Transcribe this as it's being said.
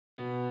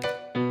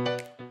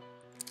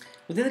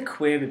Within the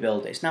Query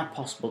Builder, it's now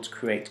possible to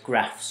create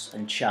graphs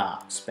and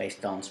charts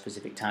based on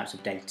specific types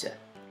of data.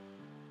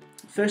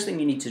 The first thing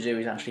you need to do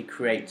is actually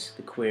create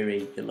the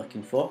query you're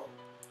looking for.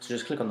 So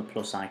just click on the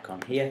plus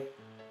icon here.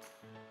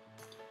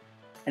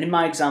 And in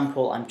my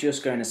example, I'm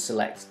just going to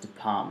select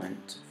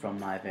department from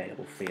my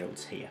available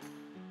fields here.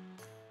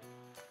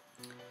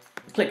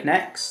 Click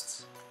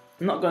Next.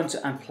 I'm not going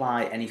to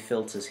apply any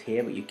filters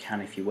here, but you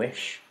can if you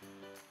wish.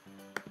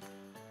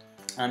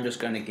 I'm just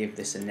going to give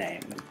this a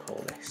name and call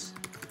this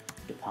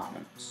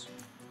Departments.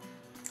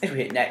 If we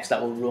hit Next,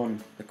 that will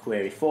run the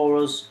query for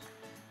us.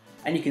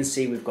 And you can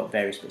see we've got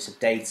various bits of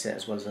data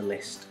as well as a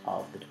list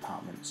of the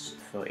departments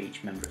for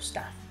each member of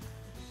staff.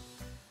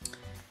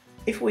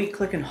 If we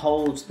click and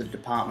hold the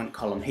department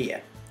column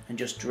here and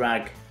just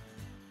drag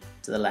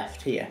to the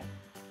left here,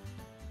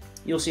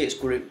 you'll see it's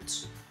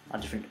grouped our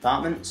different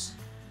departments,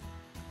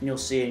 and you'll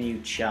see a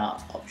new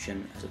chart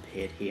option has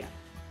appeared here.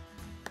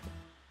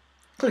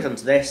 Click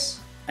onto this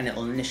and it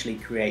will initially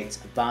create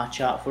a bar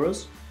chart for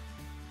us,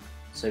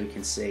 so we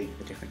can see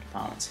the different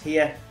departments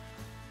here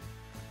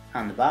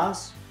and the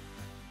bars.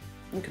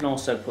 We can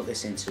also put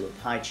this into a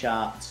pie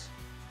chart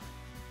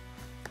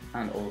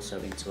and also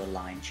into a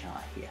line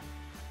chart here.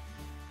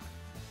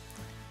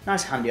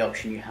 Nice handy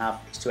option you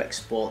have is to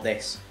export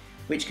this,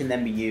 which can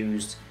then be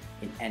used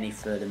in any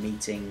further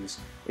meetings.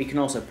 We can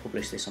also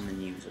publish this on the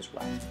news as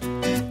well.